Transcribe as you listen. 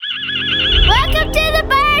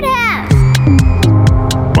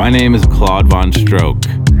My name is Claude Von Stroke.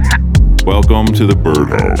 Welcome to the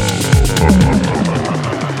Birdhouse.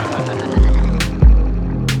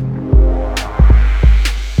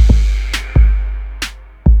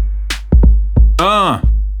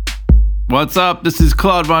 What's up? This is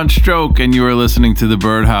Claude Von Stroke, and you are listening to the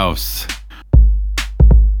Birdhouse.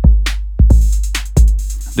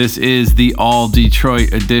 This is the All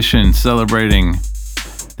Detroit edition, celebrating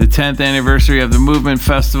the 10th anniversary of the Movement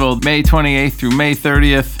Festival, May 28th through May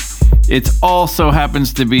 30th. It also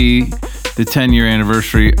happens to be the 10-year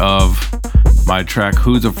anniversary of my track,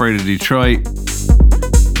 Who's Afraid of Detroit,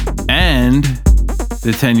 and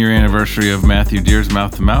the 10-year anniversary of Matthew Deer's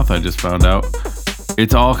Mouth to Mouth, I just found out.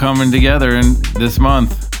 It's all coming together in this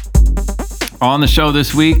month. On the show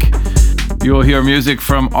this week, you will hear music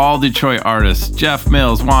from all Detroit artists: Jeff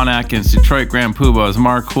Mills, Juan Atkins, Detroit Grand Poobahs,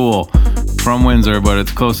 Mark Cool from Windsor, but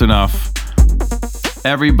it's close enough.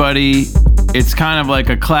 Everybody, it's kind of like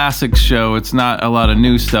a classic show. It's not a lot of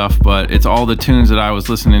new stuff, but it's all the tunes that I was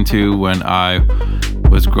listening to when I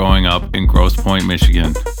was growing up in Grosse Pointe,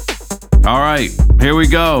 Michigan. All right, here we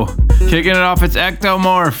go. Kicking it off, it's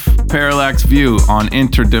Ectomorph, Parallax View on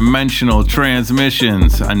Interdimensional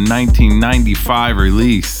Transmissions, a 1995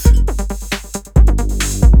 release.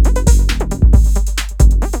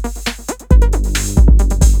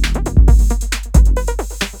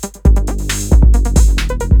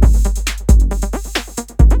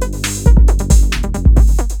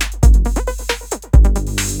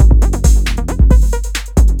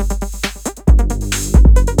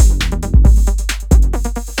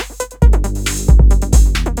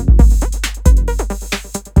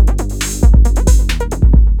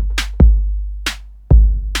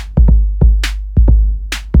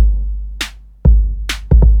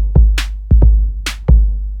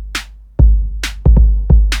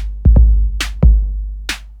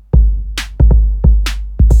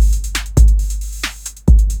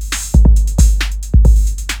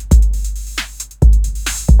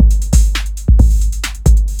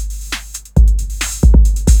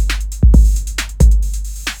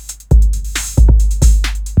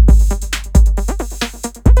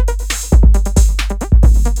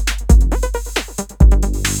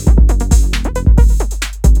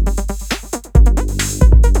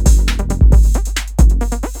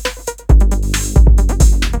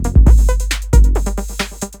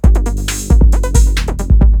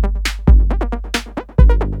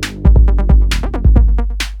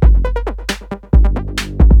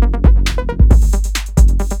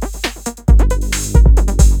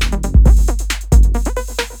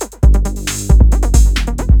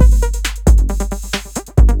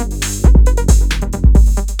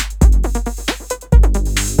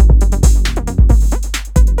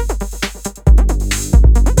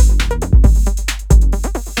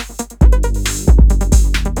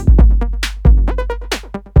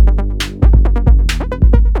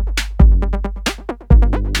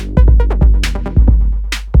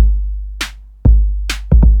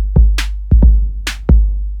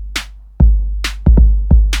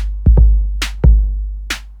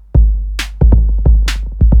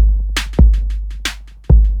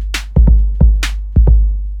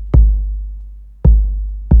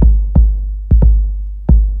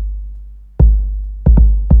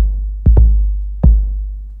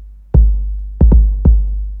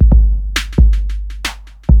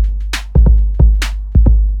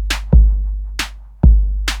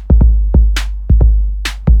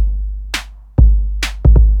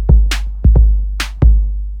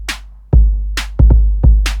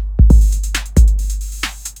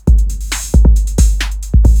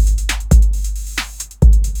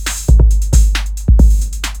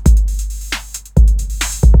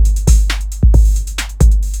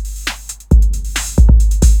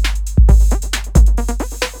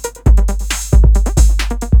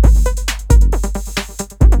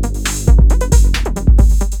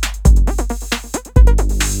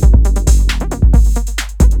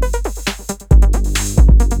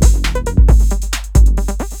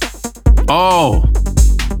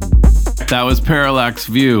 That was Parallax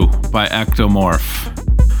View by Ectomorph.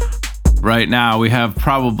 Right now we have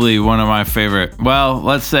probably one of my favorite, well,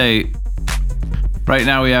 let's say right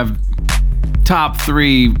now we have top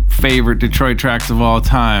 3 favorite Detroit tracks of all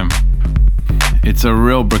time. It's a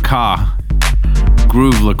real Braka,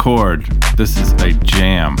 Groove L'accord. This is a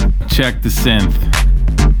jam. Check the synth.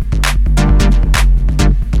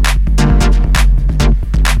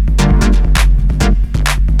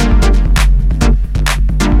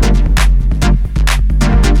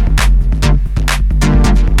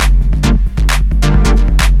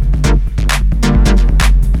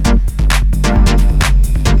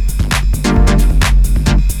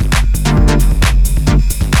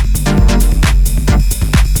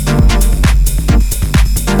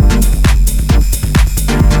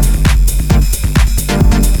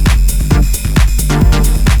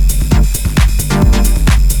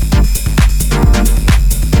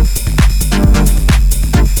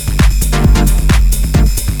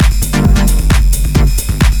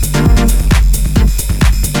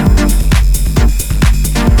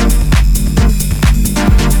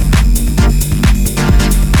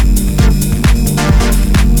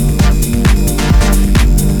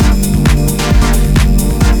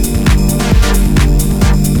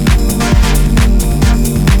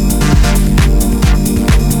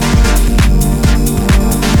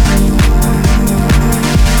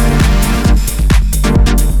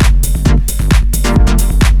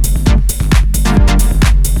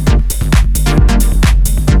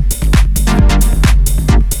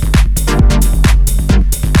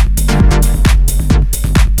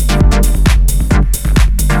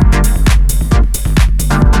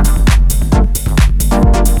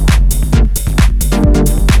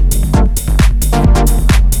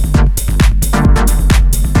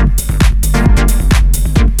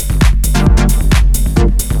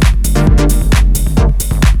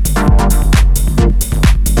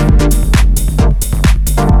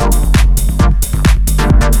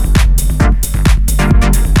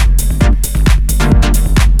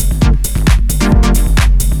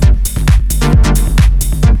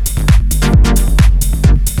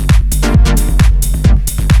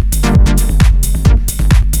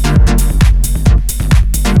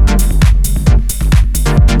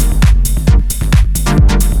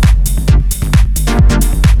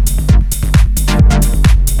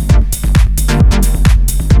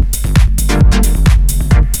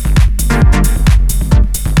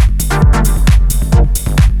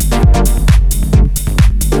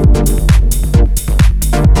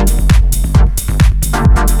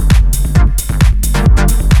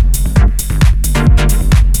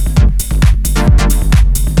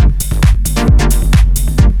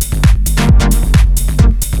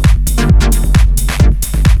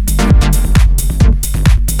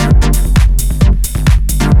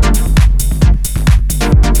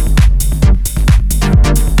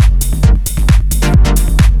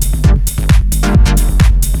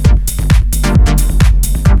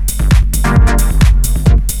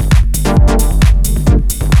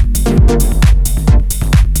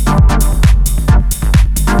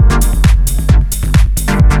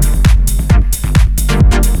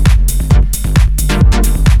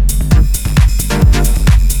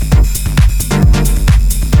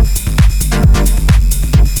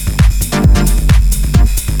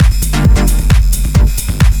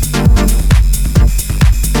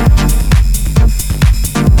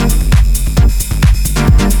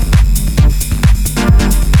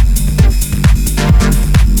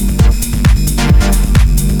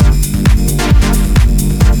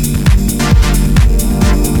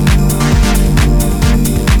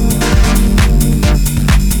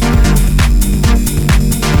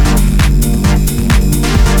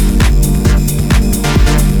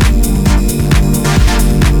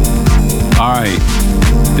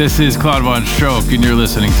 This is Claude Von Stroke, and you're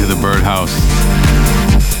listening to The Birdhouse.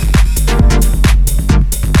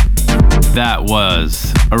 That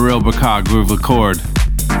was a real Baka groove record.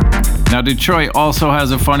 Now, Detroit also has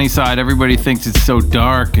a funny side. Everybody thinks it's so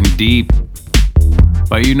dark and deep,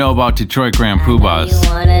 but you know about Detroit Grand Poobahs. You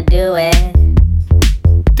wanna do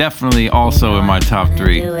it. Definitely also in my top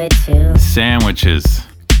 3. Sandwiches.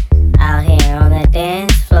 Out here on the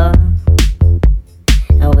dance floor,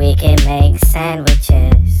 and we can make sandwiches.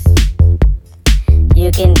 You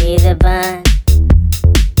can be the bun,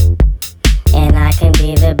 and I can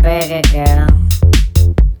be the burger girl.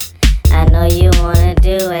 I know you wanna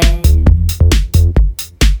do it,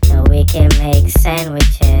 and we can make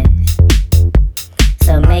sandwiches.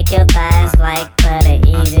 So make your thighs like butter,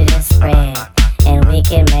 easy to spread, and we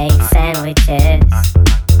can make sandwiches.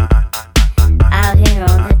 Out here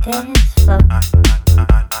on the dance floor,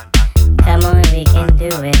 come on, we can do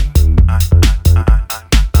it.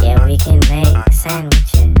 Yeah, we can make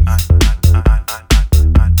sandwiches.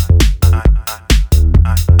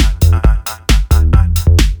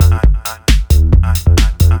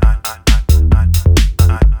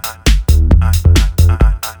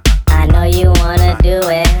 I know you wanna do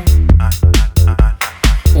it.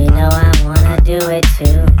 You know I wanna do it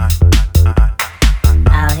too.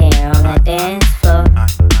 Out here on the dance floor,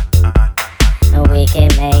 and we can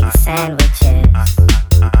make sandwiches.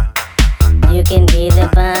 You can be the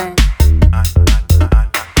bun,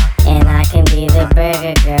 and I can be the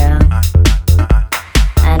burger girl.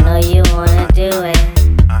 I know you wanna do it,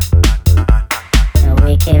 and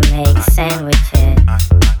we can make sandwiches.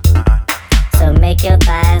 So make your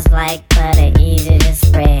thighs like butter, easy to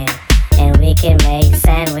spread, and we can make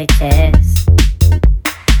sandwiches.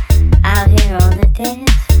 Out here on the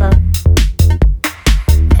dance floor,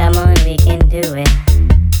 come on, we can do it.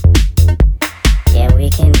 Yeah, we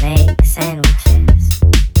can make sandwiches.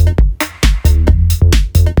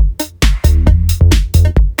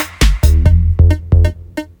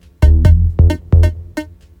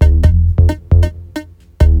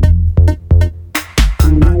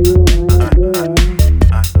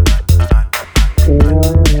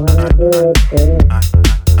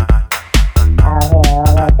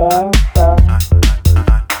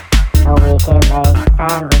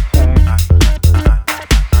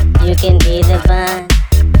 You can be the bun,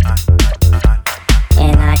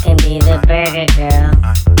 and I can be the burger girl.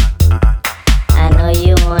 I know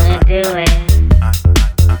you wanna do it,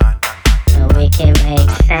 and we can make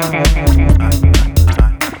sandwiches.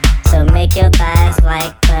 So make your thighs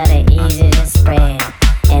like butter, easy to spread,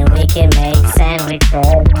 and we can make sandwiches.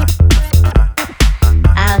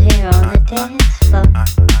 Out here on the dance floor,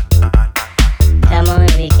 come on,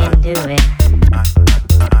 we can do it.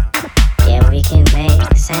 Yeah, we can make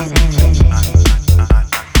sandwiches.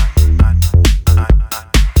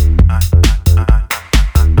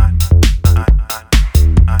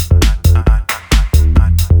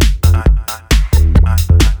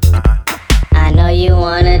 I know you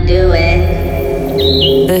wanna do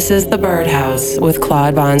it. This is The Birdhouse with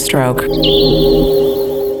Claude Von Stroke.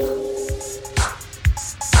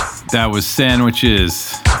 That was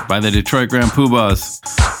Sandwiches by the Detroit Grand Poobahs.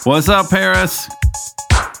 What's up, Paris?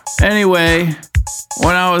 Anyway,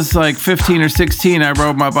 when I was like 15 or 16, I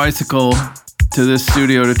rode my bicycle to this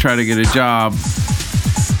studio to try to get a job.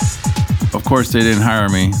 Of course, they didn't hire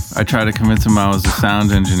me. I tried to convince them I was a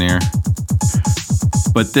sound engineer.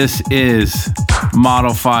 But this is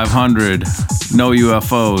Model 500, No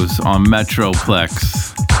UFOs on Metroplex.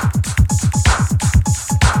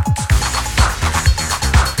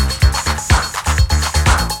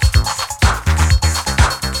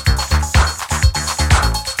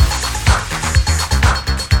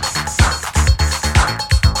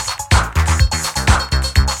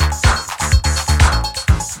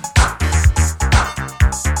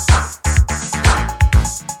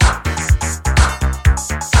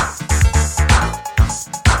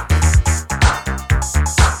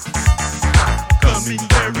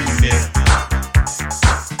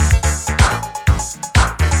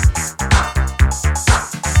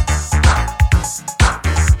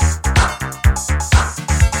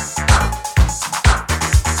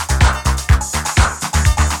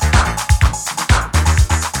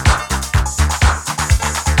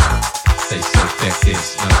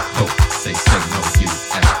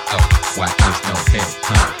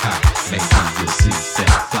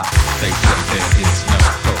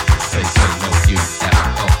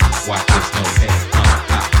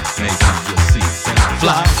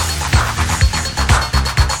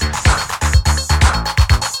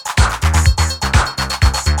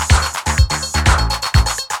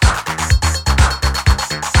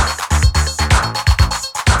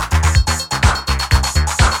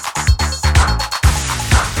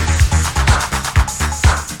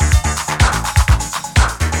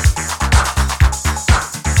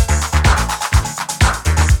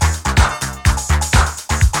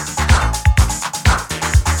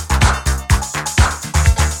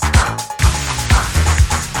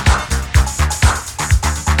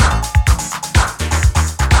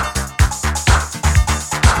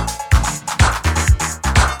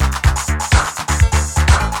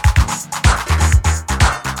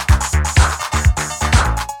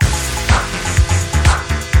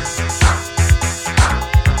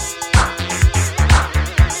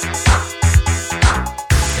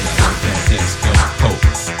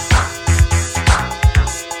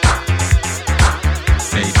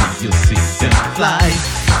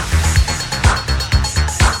 fly.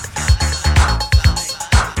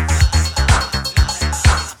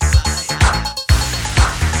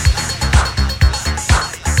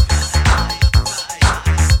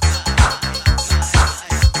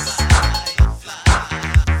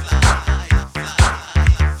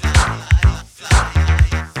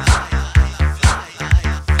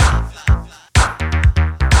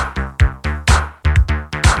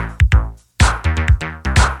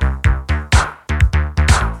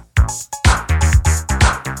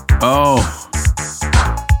 Oh,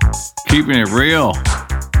 keeping it real.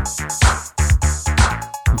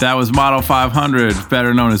 That was Model 500,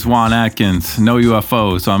 better known as Juan Atkins, No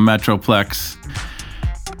UFOs on Metroplex.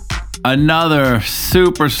 Another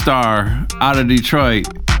superstar out of Detroit,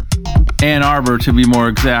 Ann Arbor to be more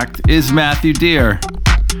exact, is Matthew Dear.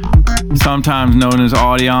 Sometimes known as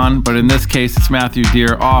Audion, but in this case it's Matthew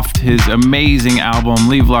Dear off his amazing album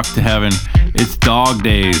Leave Luck to Heaven. It's Dog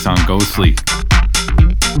Days on Ghostly.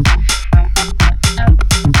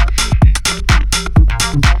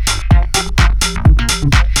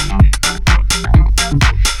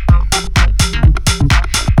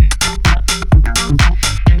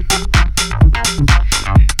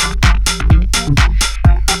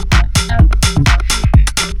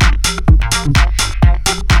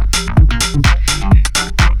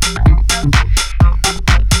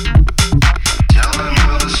 Tell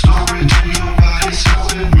another story to your body so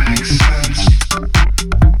it makes sense.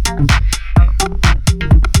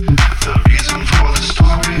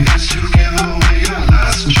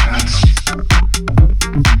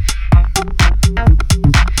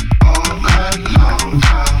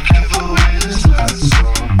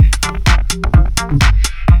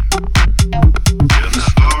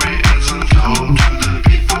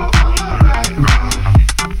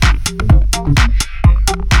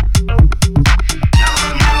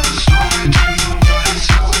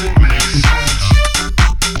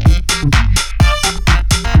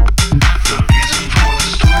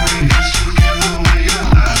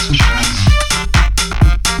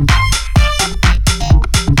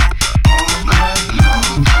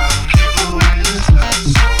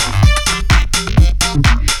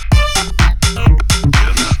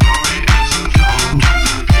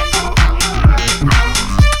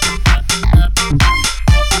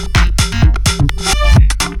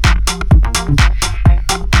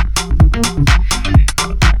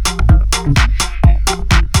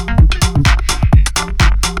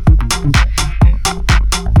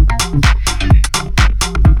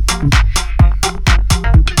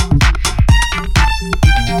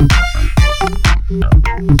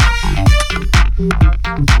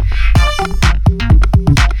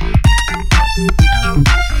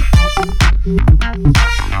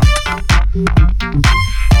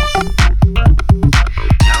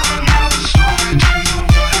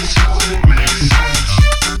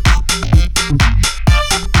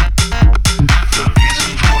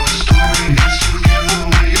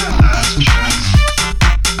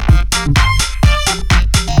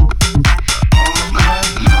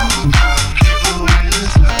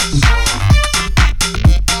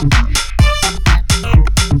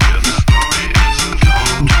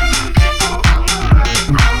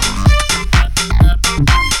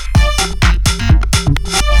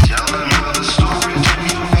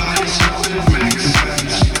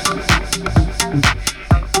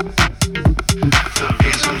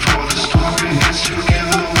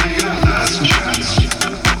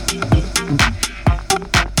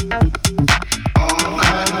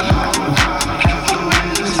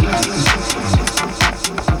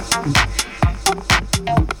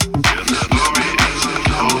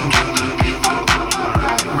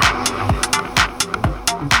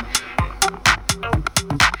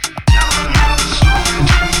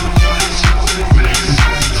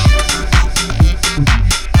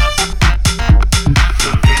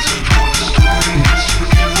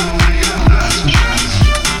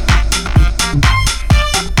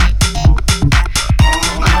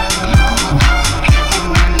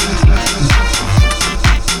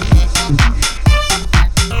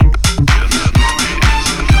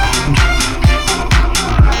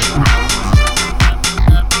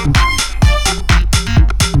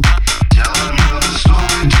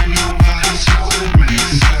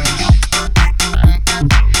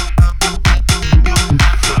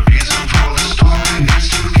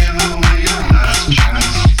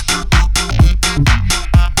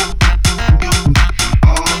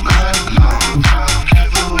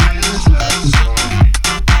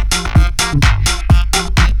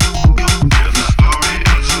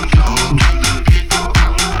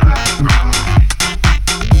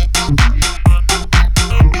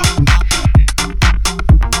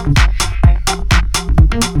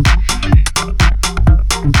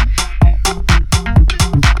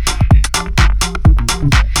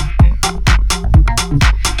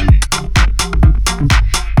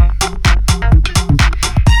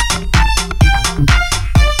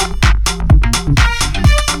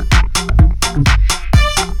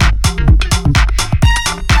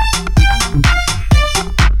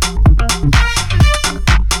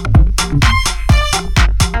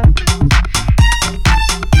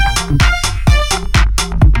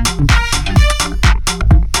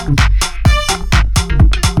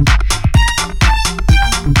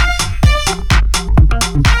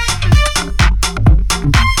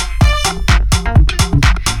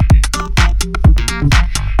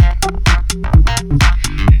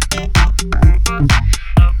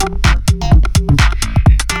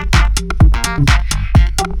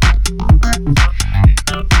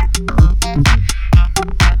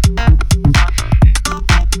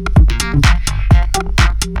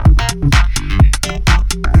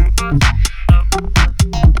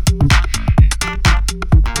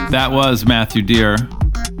 That was Matthew Deere.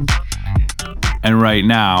 And right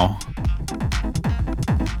now,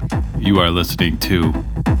 you are listening to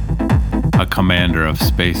a commander of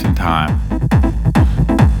space and time,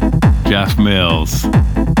 Jeff Mills.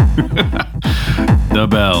 The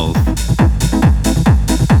Bells.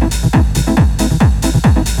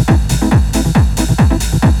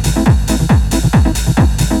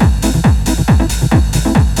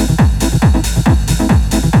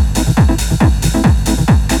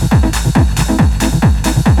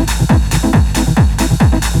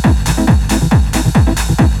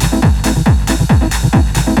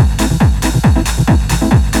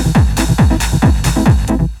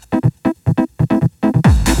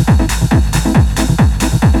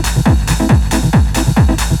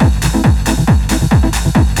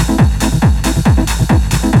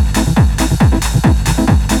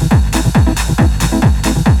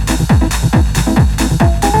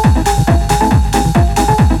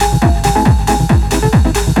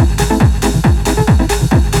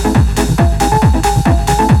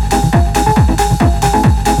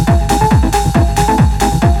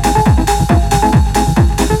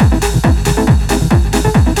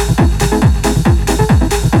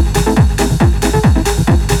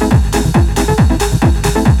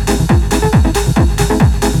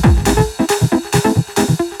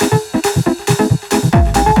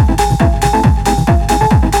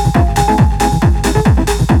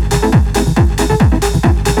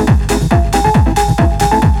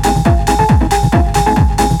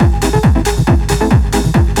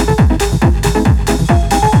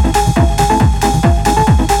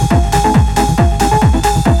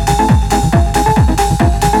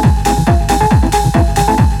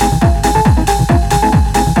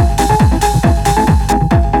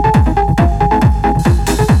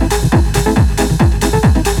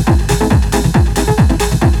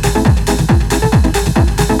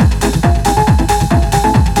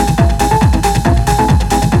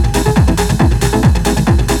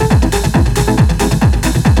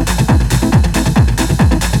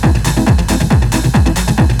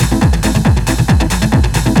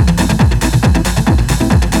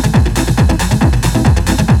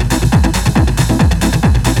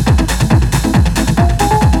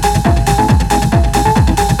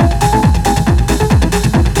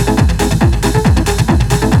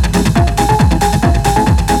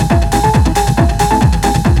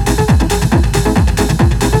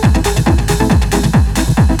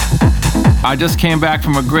 I just came back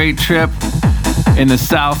from a great trip in the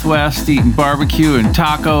Southwest, eating barbecue and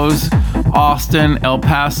tacos. Austin, El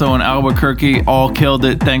Paso, and Albuquerque all killed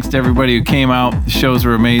it. Thanks to everybody who came out. The shows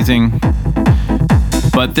were amazing.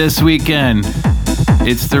 But this weekend,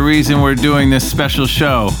 it's the reason we're doing this special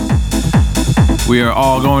show. We are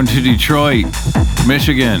all going to Detroit,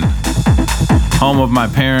 Michigan, home of my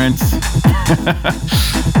parents,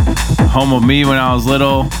 home of me when I was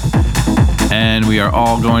little. And we are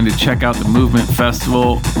all going to check out the Movement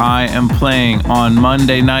Festival. I am playing on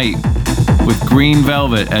Monday night with Green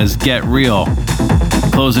Velvet as Get Real,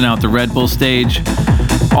 closing out the Red Bull stage.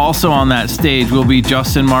 Also on that stage will be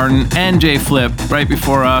Justin Martin and Jay Flip right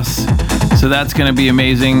before us. So that's going to be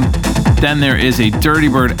amazing. Then there is a Dirty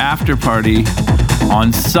Bird after party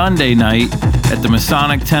on Sunday night at the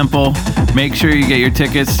Masonic Temple. Make sure you get your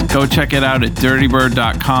tickets. Go check it out at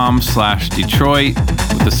dirtybird.com/Detroit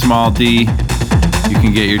with a small D. You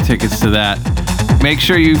can get your tickets to that. Make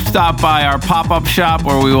sure you stop by our pop-up shop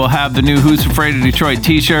where we will have the new Who's Afraid of Detroit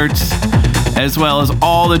t-shirts, as well as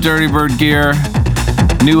all the Dirty Bird gear,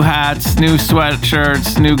 new hats, new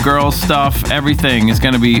sweatshirts, new girl stuff. Everything is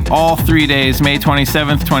going to be all 3 days, May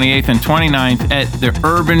 27th, 28th, and 29th at the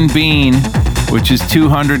Urban Bean, which is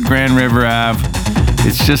 200 Grand River Ave.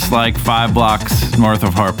 It's just like 5 blocks north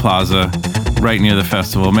of Hart Plaza, right near the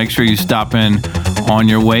festival. Make sure you stop in on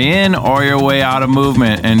your way in or your way out of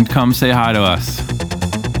Movement and come say hi to us.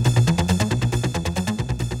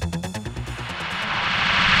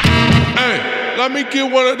 Hey, let me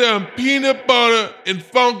get one of them peanut butter and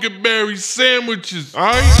Funkenberry sandwiches,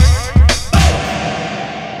 alright?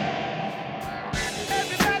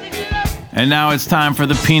 And now it's time for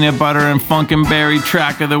the peanut butter and Funkenberry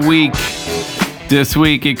track of the week. This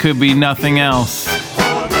week it could be nothing else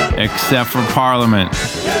except for Parliament.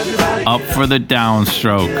 Up for the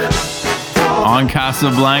Downstroke on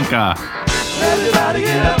Casablanca. Everybody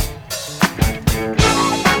get up.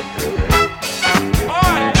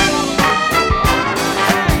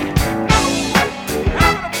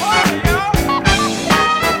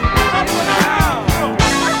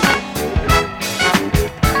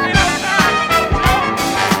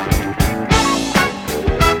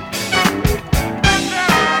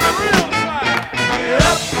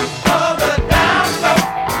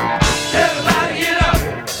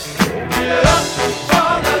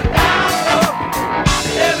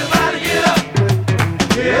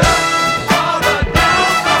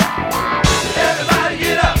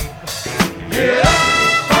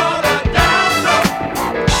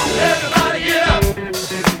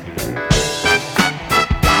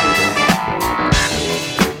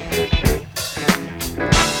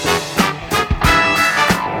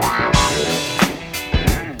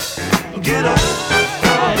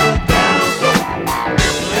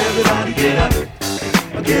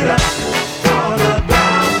 get up. On the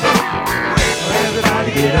dance floor.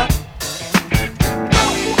 Everybody get up.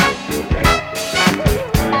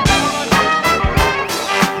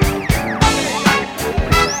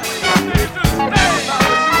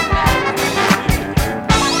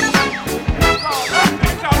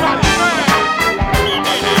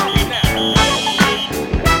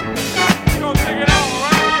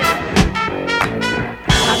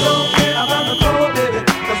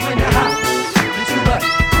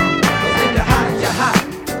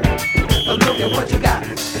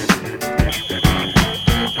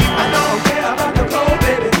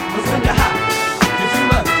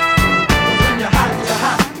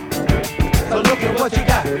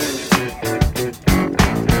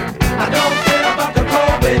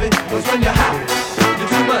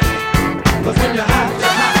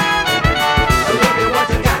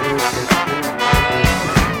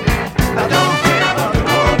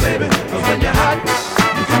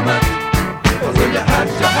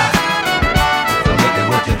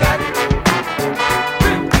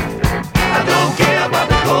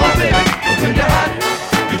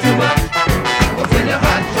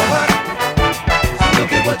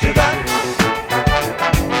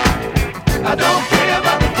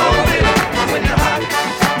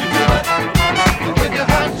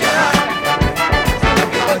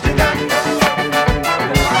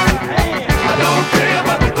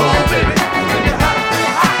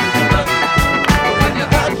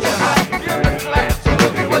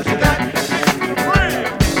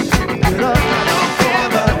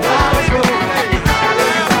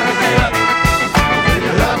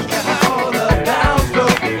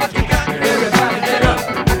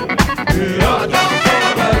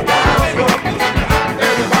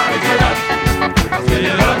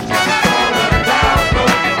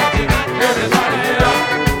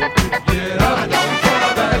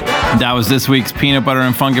 That was this week's Peanut Butter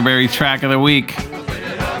and Funkaberry track of the week.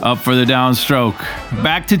 Up for the downstroke.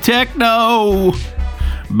 Back to techno.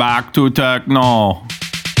 Back to techno.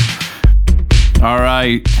 All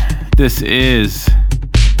right. This is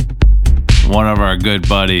one of our good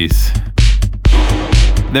buddies.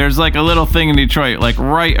 There's like a little thing in Detroit, like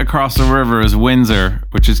right across the river is Windsor,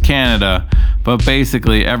 which is Canada. But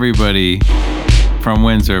basically everybody from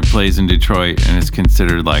Windsor plays in Detroit and is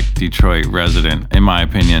considered like Detroit resident, in my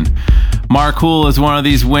opinion. Mark Hool is one of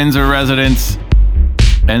these Windsor residents,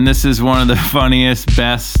 and this is one of the funniest,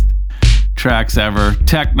 best tracks ever.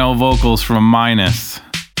 Techno vocals from Minus.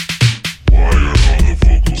 Why are all the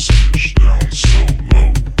vocals pitched down so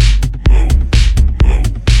low, low,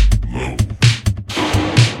 low, low?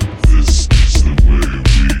 This is the way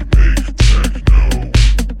we make techno.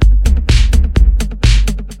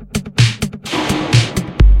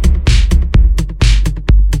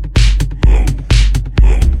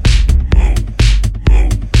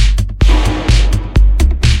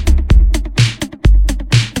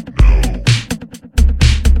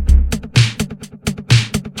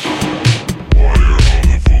 Why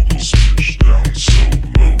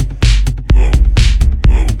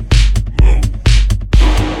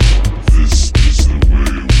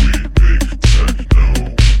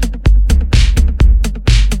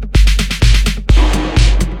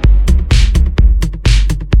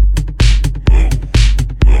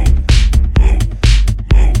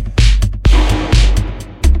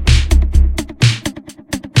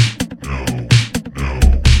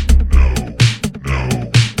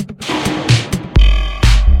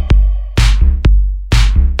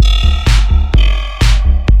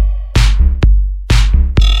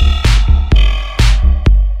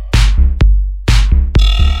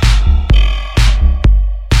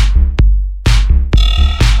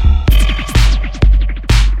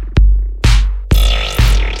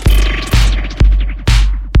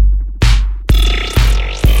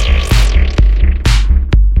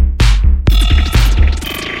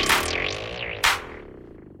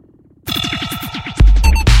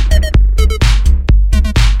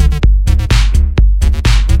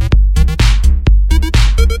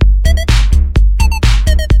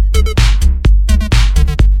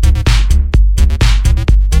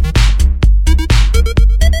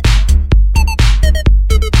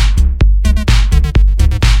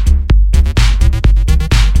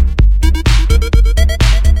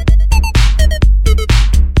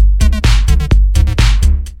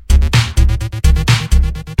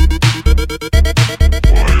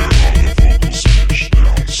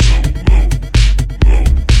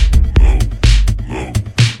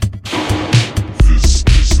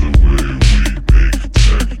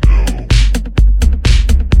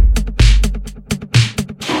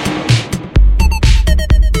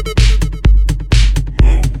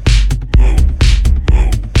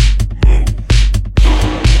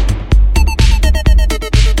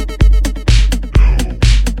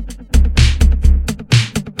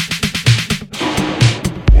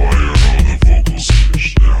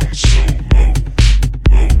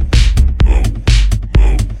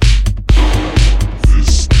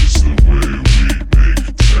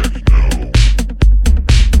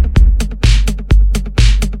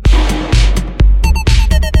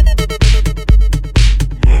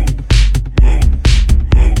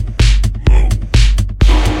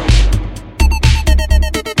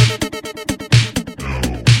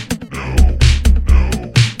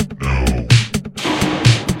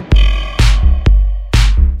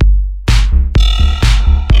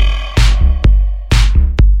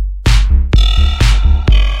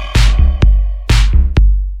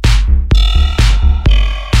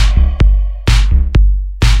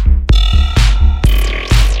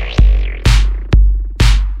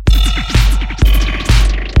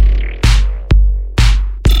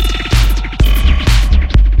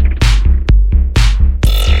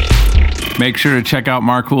Make sure to check out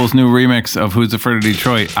Marcool's new remix of Who's Afraid of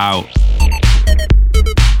Detroit out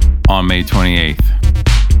on May 28th.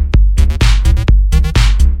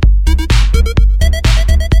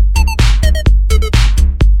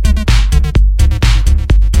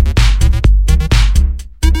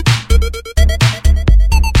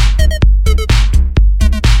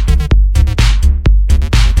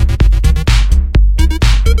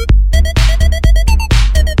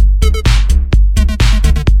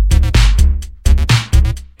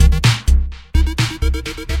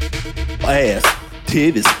 Ass,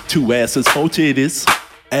 titties, two asses, four titties.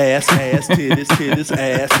 Ass, titties, titties,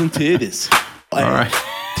 ass, and titties. All right.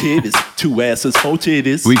 Titties, two asses, four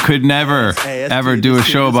titties. We could never, ever do a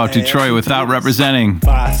show about Detroit without representing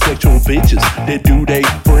bisexual bitches that do they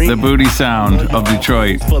bring the booty sound of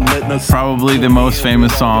Detroit. Probably the most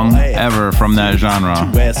famous song ever from that genre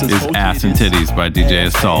is Ass and Titties by DJ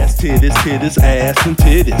Assault. Ass, titties, titties, ass, and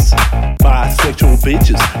titties. Bisexual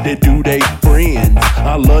bitches that do they friends.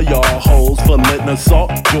 I love y'all hoes for letting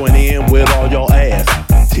assault join in with all y'all ass.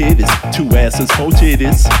 Titties, two asses, four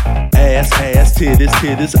titties. Ass, titties,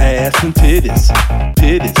 titties, ass, and titties.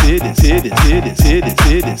 Titties, titties, titties, titties, titties,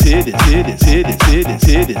 titties, titties, titties, titties,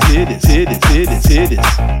 titties, titties, titties, titties,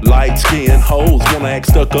 titties. Light skinned hoes wanna act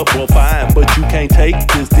stuck up, well fine, but you can't take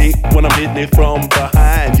this dick when I'm hitting it from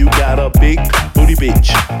behind. You got a big booty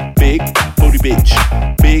bitch, big booty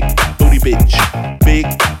bitch, big booty bitch, big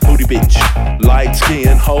booty bitch. Light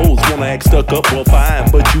skinned hoes wanna act stuck up, well fine,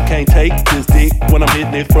 but you can't take this dick when I'm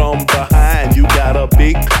hitting it from behind. You got a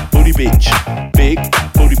big booty bitch, big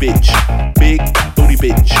booty bitch, big booty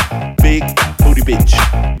bitch, big booty bitch,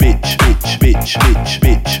 bitch, bitch, bitch, bitch,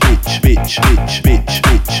 bitch, bitch, bitch, bitch, bitch,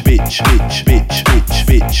 bitch, bitch, bitch, bitch, bitch,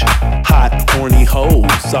 bitch. Hot, horny hoes,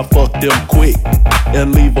 I fuck them quick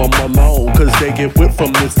and leave them alone, cause they get whipped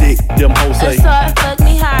from this dick. Them hoes say, assault, fuck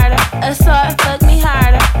me harder, assault, fuck me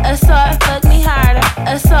harder, assault, fuck me harder,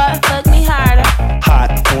 assault, fuck me harder.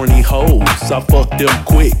 hot, horny hoes, I fuck them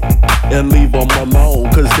quick and leave them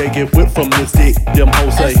alone, cause they get whipped from this dick. Them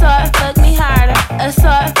hoes say, assault, fuck me harder,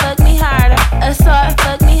 assault, fuck me harder, assault,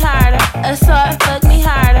 fuck me harder, assault, fuck me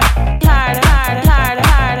harder, harder, harder, harder,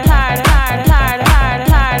 harder, harder, harder, harder,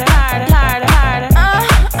 harder, harder, harder, harder,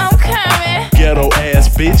 harder. I'm coming. ghetto ass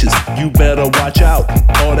bitches, you better watch out.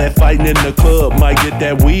 All that fighting in the club might get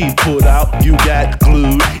that weed put out. You got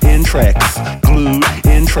glued in tracks, glued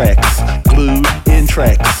in tracks, glued in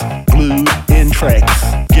tracks, glued in tracks.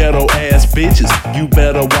 Ghetto ass bitches, you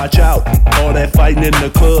better watch out. All that fighting in the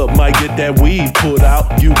club might get that weed put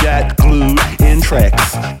out. You got glued in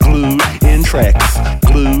tracks, glued in tracks,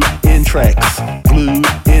 glued in tracks, glued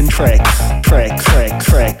in tracks. Tracks, tracks,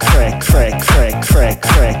 tracks, tracks, tracks, tracks, tracks, tracks,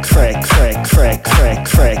 tracks, tracks, tracks,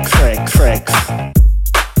 tracks, tracks, tracks, tracks.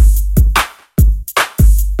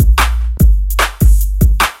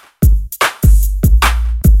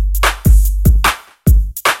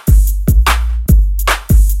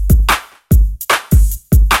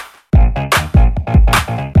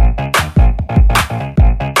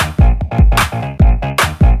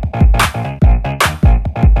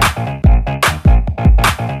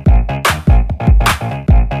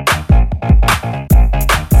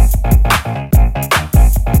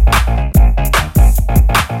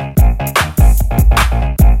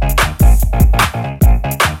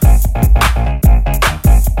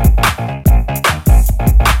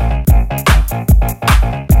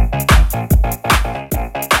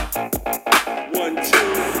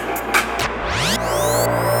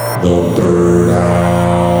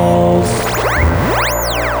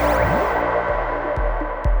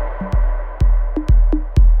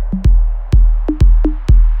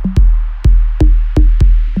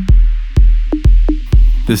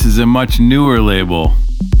 This is a much newer label,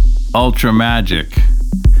 Ultra Magic,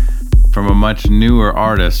 from a much newer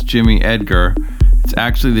artist, Jimmy Edgar. It's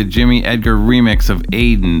actually the Jimmy Edgar remix of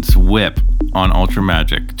Aiden's Whip on Ultra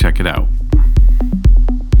Magic. Check it out.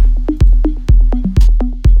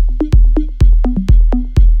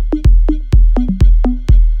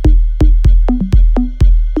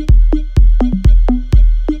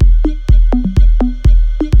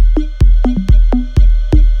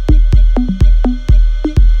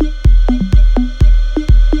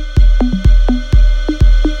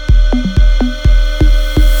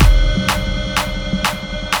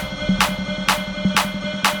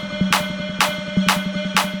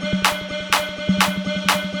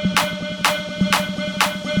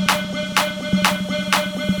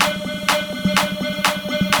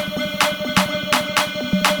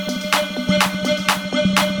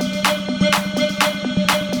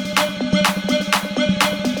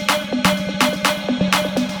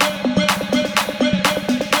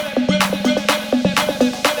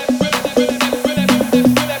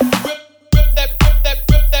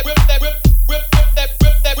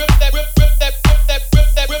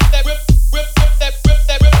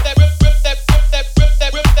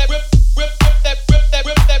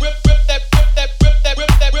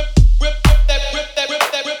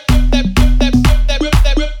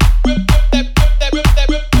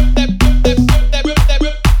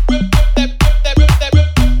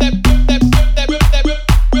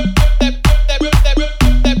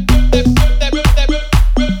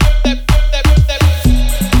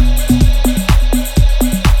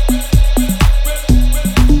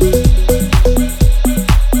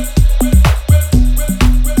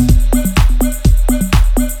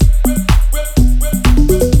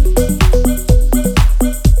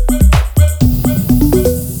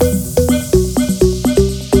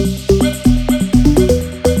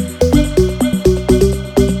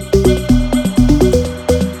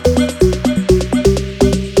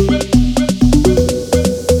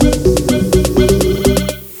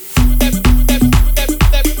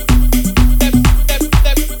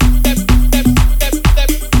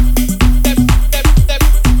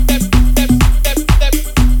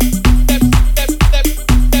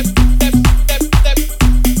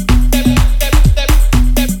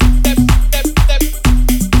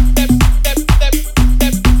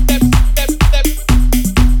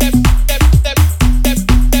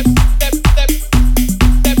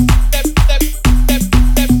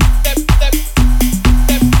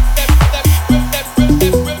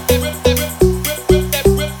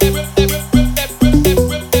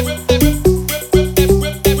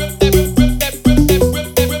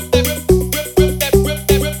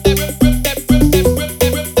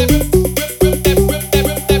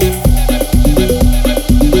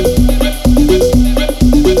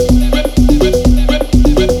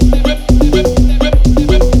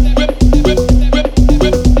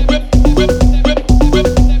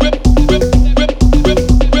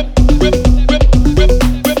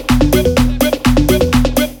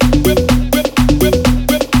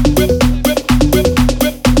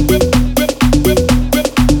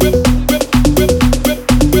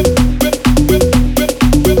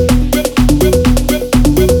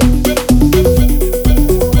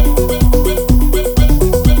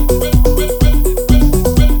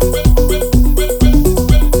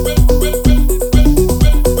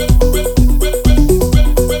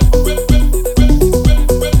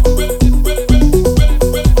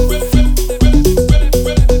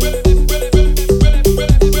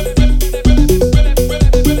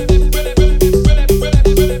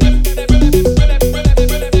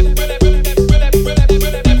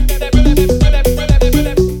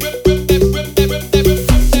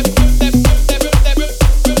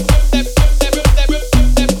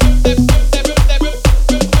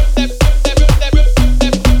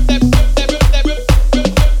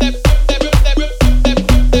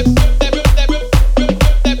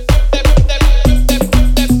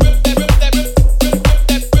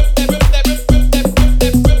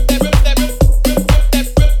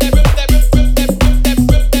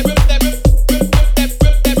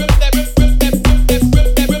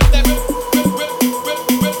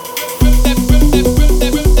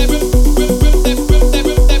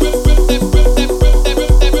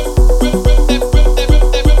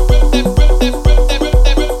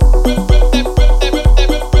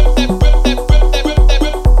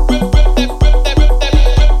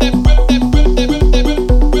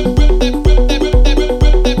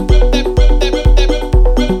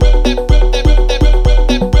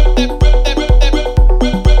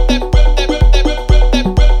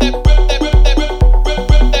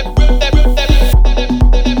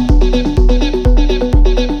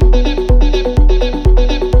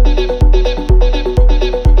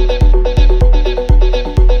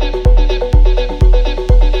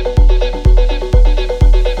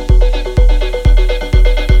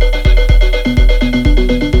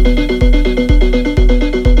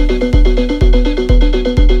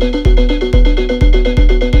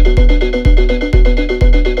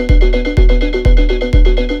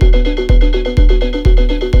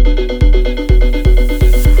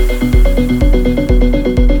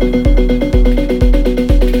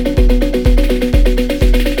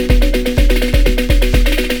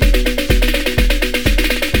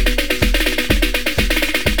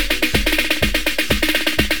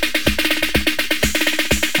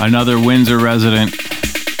 Another Windsor resident,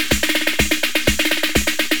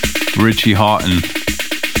 Richie Houghton.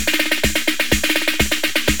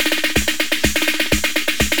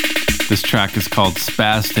 This track is called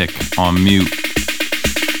Spastic on Mute.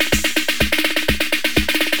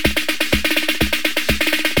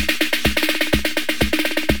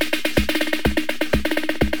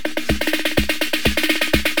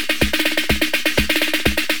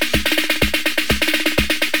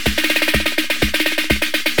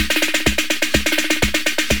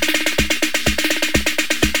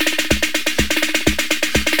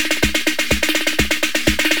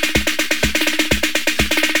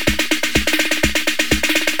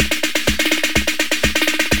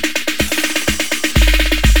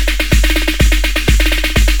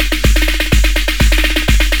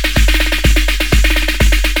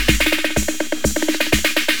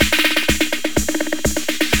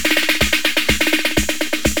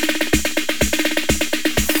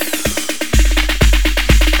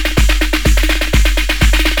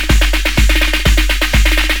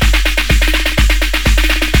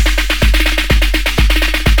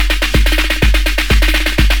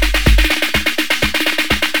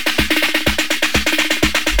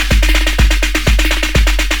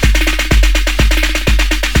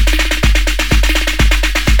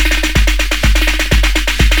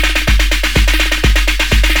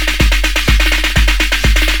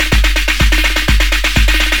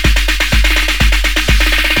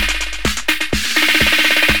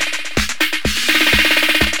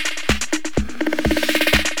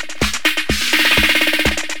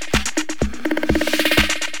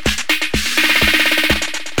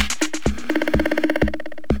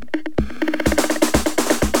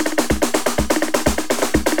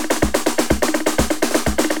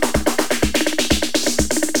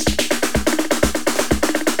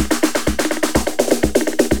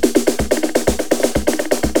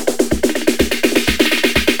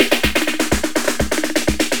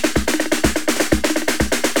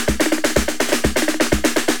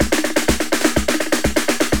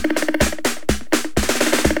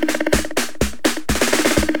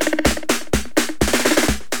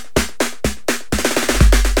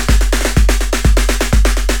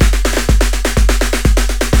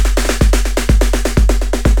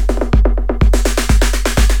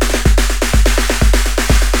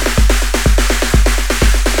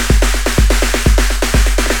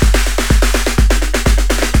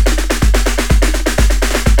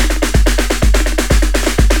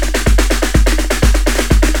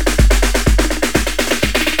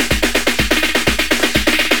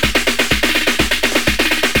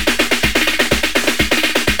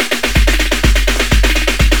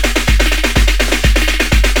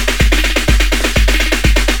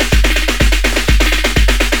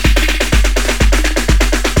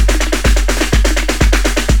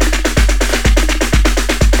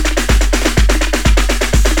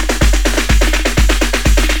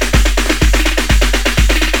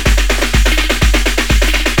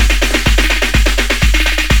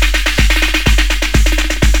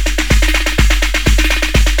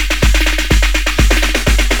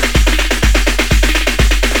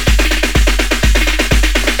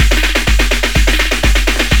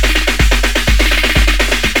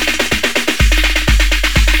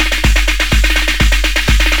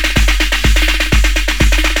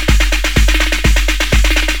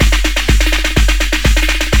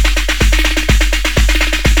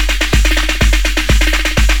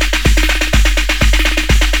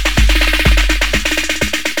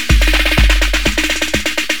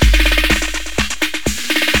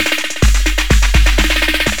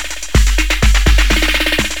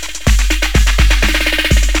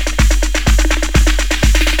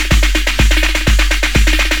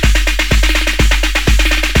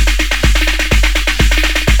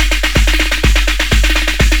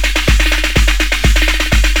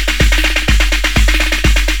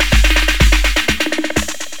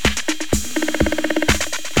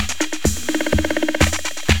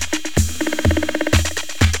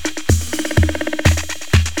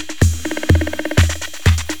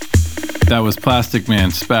 That was Plastic Man,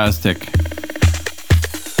 Spastic.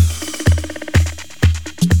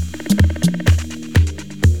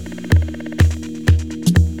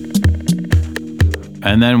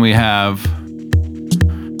 And then we have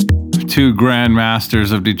two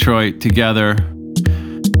grandmasters of Detroit together.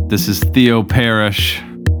 This is Theo Parrish,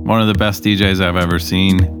 one of the best DJs I've ever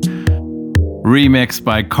seen. Remixed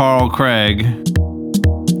by Carl Craig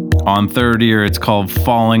on Third Ear. It's called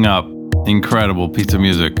Falling Up. Incredible piece of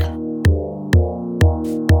music.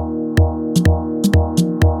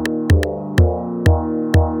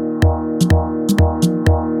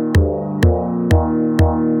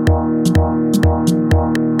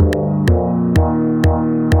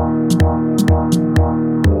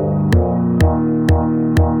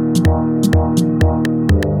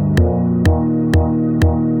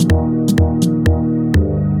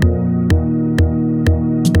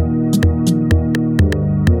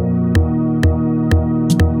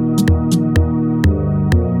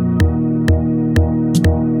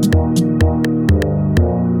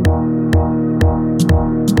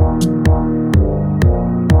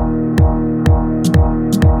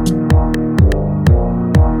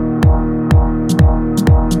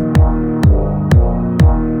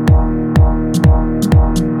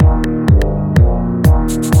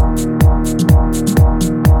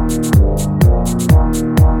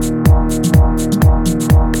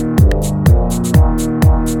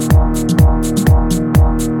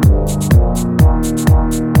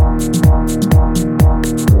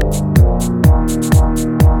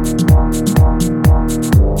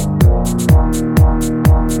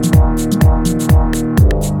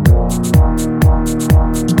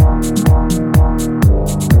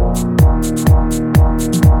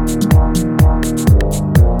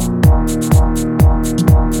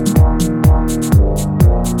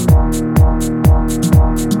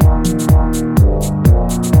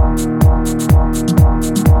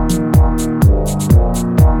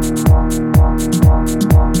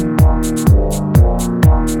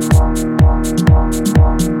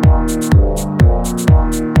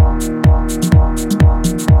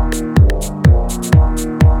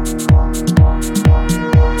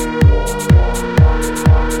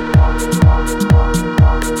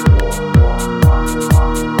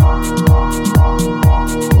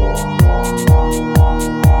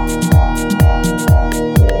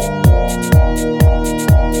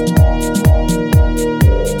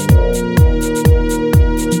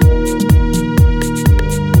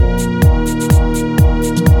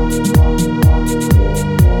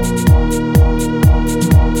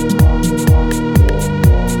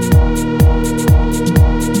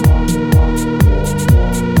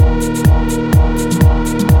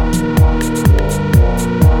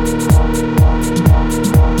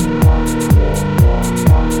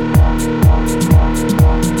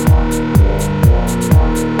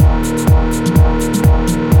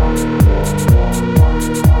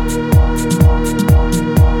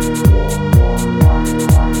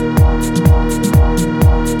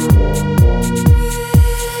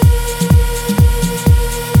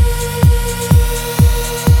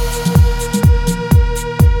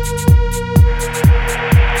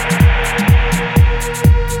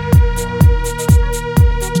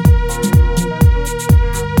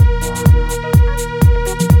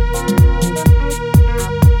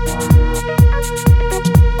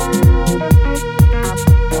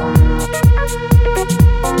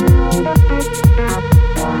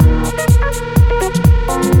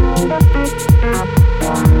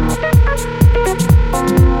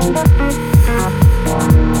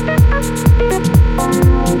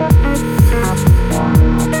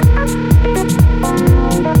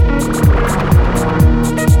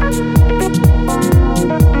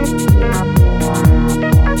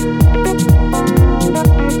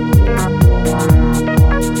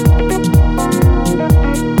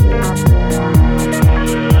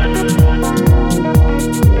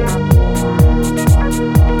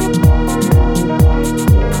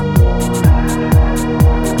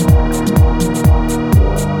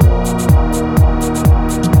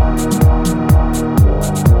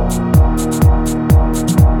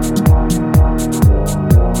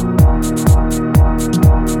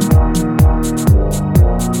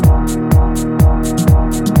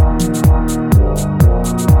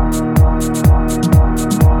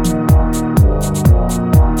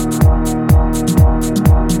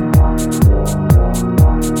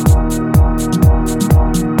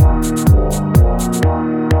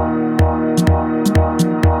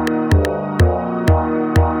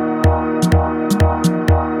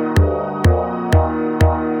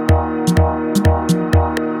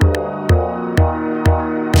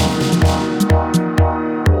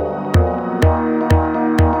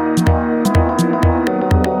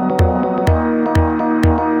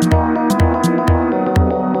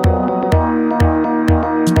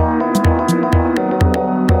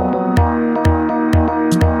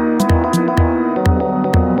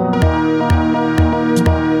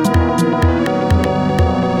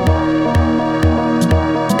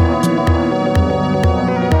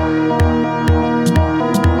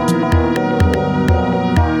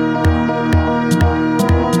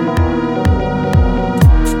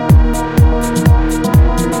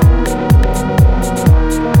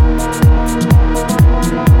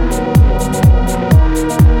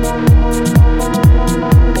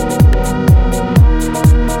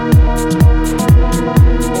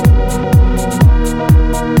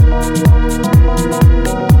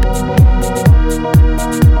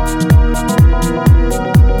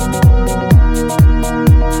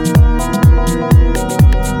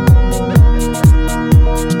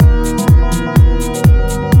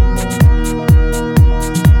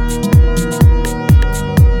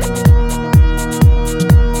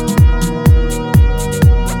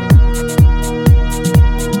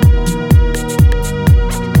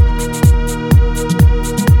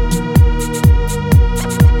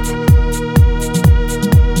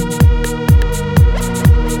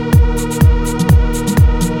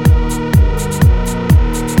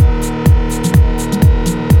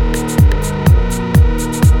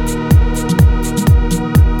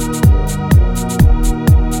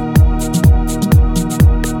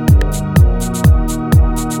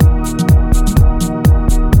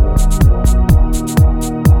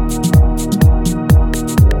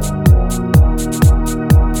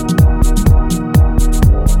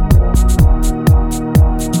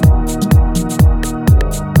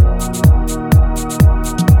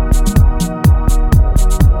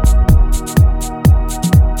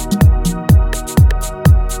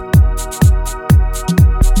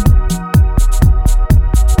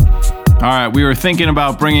 thinking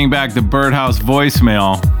about bringing back the Birdhouse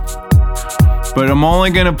voicemail, but I'm only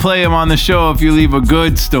going to play them on the show if you leave a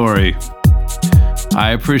good story.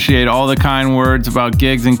 I appreciate all the kind words about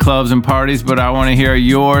gigs and clubs and parties, but I want to hear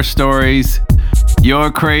your stories,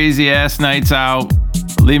 your crazy ass nights out.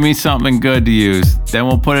 Leave me something good to use. Then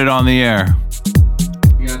we'll put it on the air.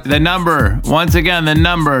 The number, once again, the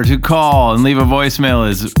number to call and leave a voicemail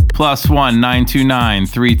is +1 929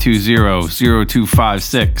 320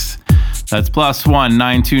 0256. That's +1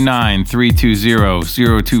 929 320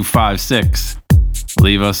 0256.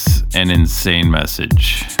 Leave us an insane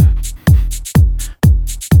message.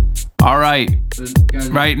 All right.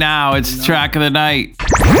 Right now, it's track of the night.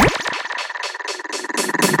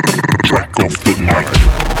 Track of the night.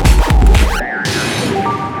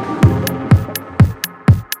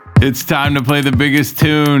 It's time to play the biggest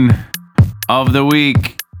tune of the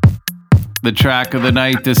week. The track of the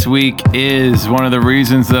night this week is one of the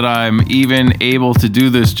reasons that I'm even able to do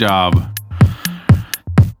this job.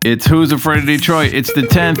 It's Who's Afraid of Detroit. It's the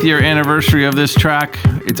 10th year anniversary of this track.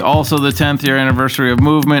 It's also the 10th year anniversary of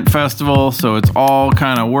Movement Festival, so it's all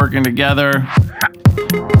kind of working together.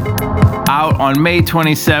 Out on May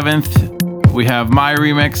 27th, we have my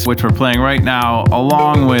remix, which we're playing right now,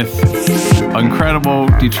 along with incredible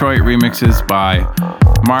Detroit remixes by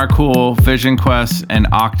Mark Hool, Vision Quest, and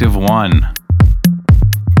Octave One.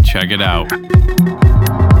 Check it out.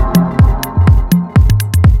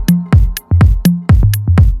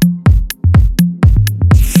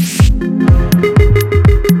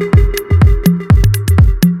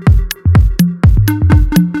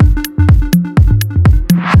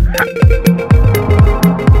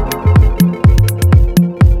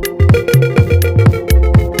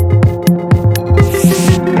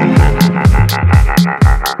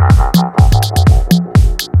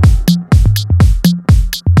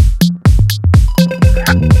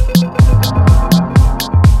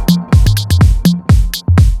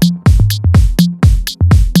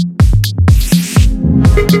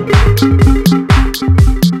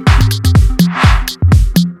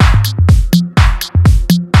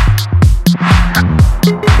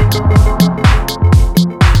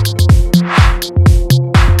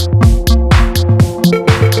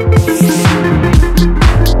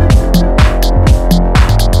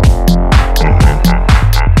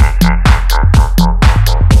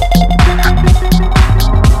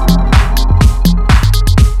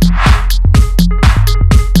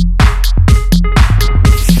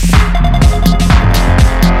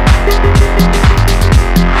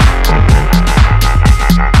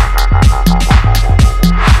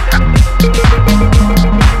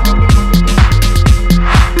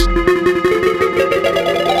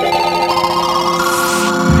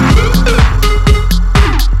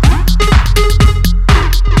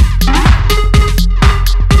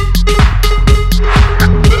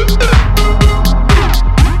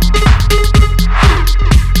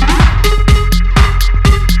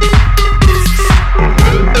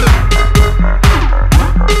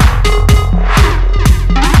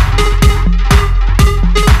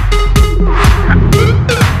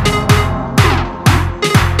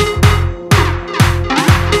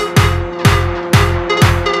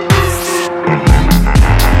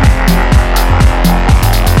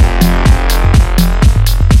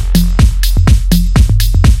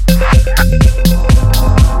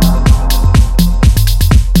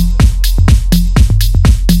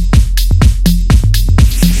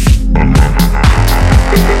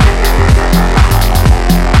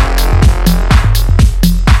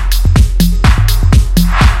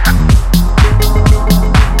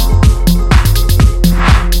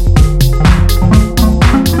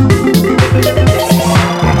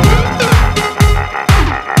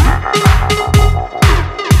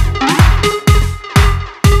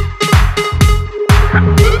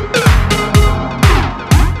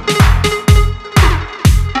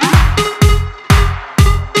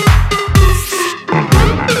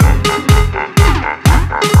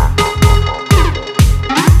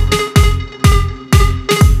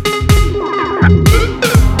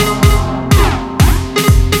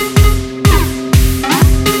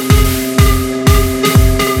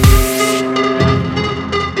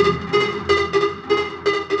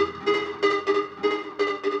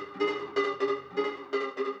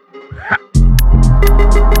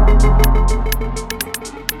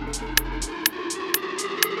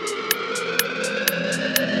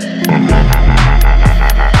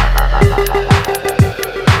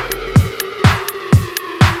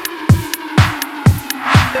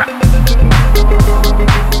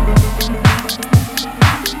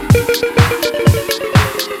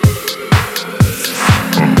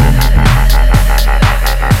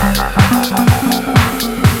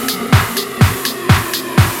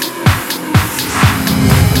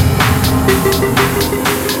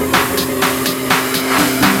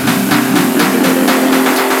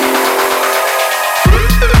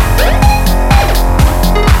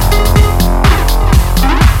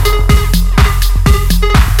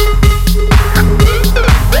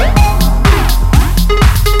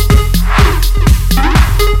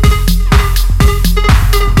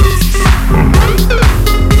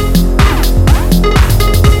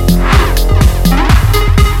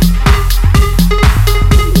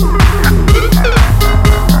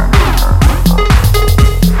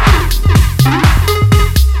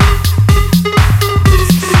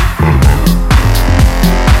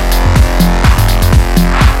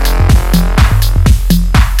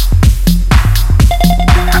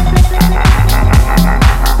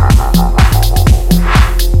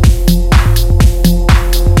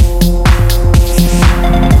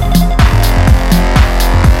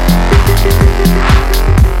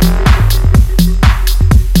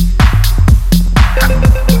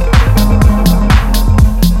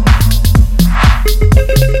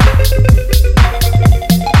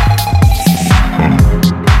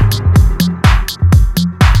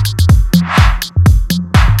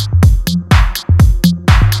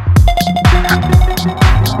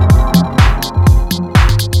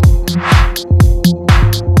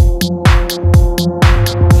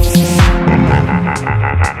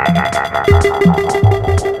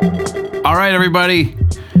 All right, everybody.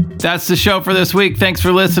 That's the show for this week. Thanks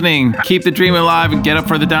for listening. Keep the dream alive and get up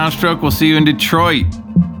for the downstroke. We'll see you in Detroit.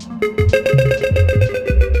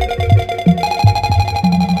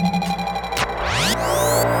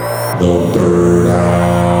 The Bird House.